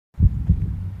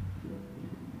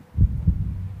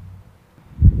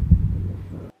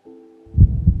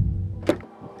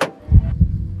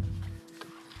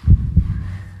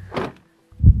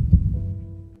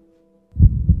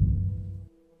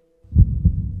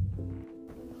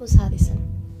Who's Addison?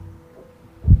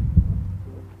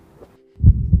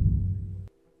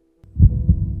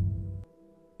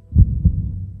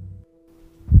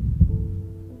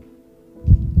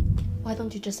 Why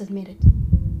don't you just admit it?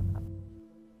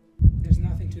 There's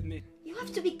nothing to admit. You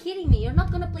have to be kidding me. You're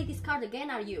not gonna play this card again,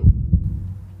 are you?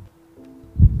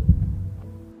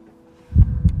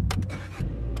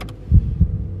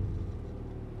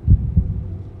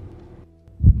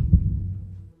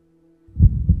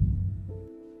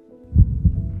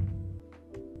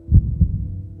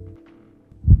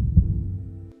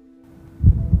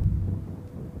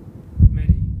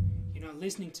 Maddie, you're not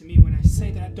listening to me when I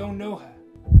say that I don't know her.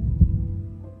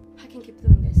 I can keep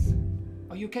doing this.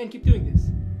 Oh, you can't keep doing this?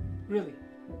 Really?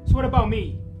 So what about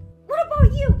me? What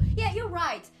about you? Yeah, you're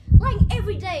right. Lying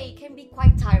every day can be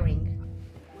quite tiring.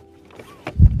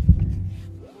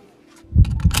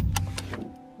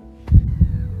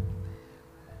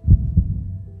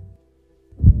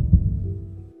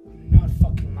 I'm not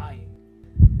fucking lying.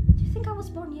 Do you think I was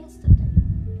born yesterday?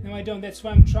 No, I don't. That's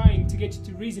why I'm trying to get you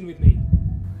to reason with me.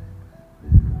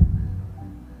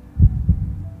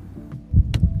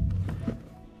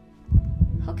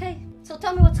 Okay, so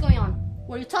tell me what's going on.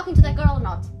 Were you talking to that girl or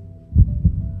not?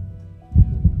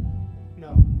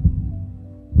 No.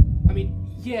 I mean,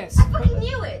 yes. I fucking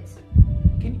knew it!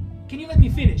 Can you let me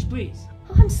finish, please?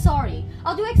 Oh, I'm sorry.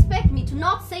 How do you expect me to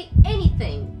not say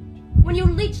anything? When you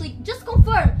literally just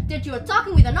confirmed that you were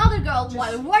talking with another girl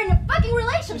while we're in a fucking Just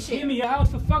relationship! hear me out,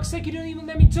 for fuck's sake, you don't even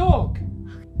let me talk!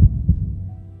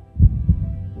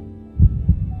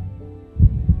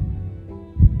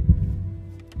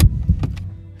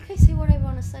 Okay, say whatever you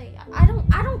wanna say. I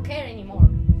don't care anymore.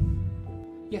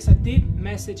 Yes, I did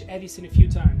message Addison a few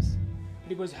times,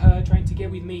 but it was her trying to get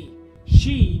with me.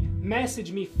 She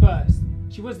messaged me first.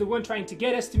 She was the one trying to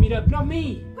get us to meet up, not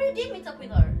me. But you did meet up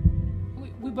with her.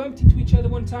 We bumped into each other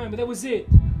one time, but that was it.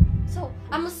 So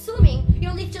I'm assuming you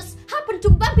only just happened to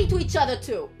bump into each other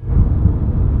too.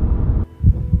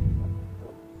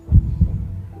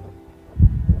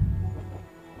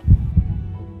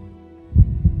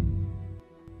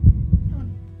 No,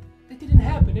 that didn't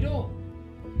happen at all.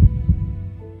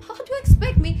 How do you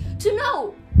expect me to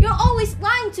know? You're always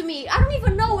lying to me. I don't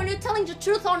even know when you're telling the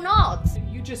truth or not.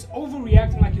 You're just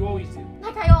overreacting like you always do.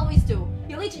 Like I always do.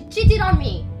 You literally cheated on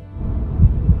me.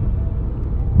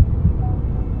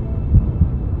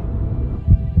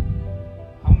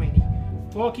 How many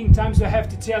fucking times do I have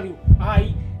to tell you?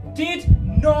 I did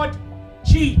not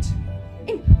cheat!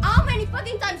 And how many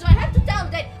fucking times do I have to tell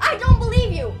you that I don't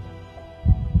believe you?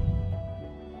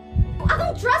 I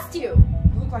don't trust you.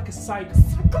 You look like a psycho.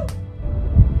 Psycho?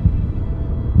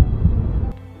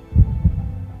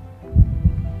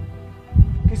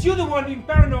 Because you're the one being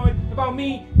paranoid about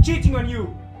me cheating on you.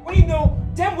 When you know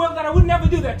damn well that I would never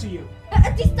do that to you.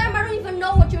 At this time, I don't even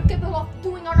know what you're capable of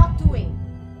doing or not doing.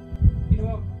 You know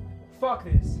what? Fuck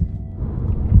this.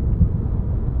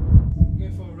 I'm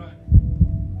going for a run.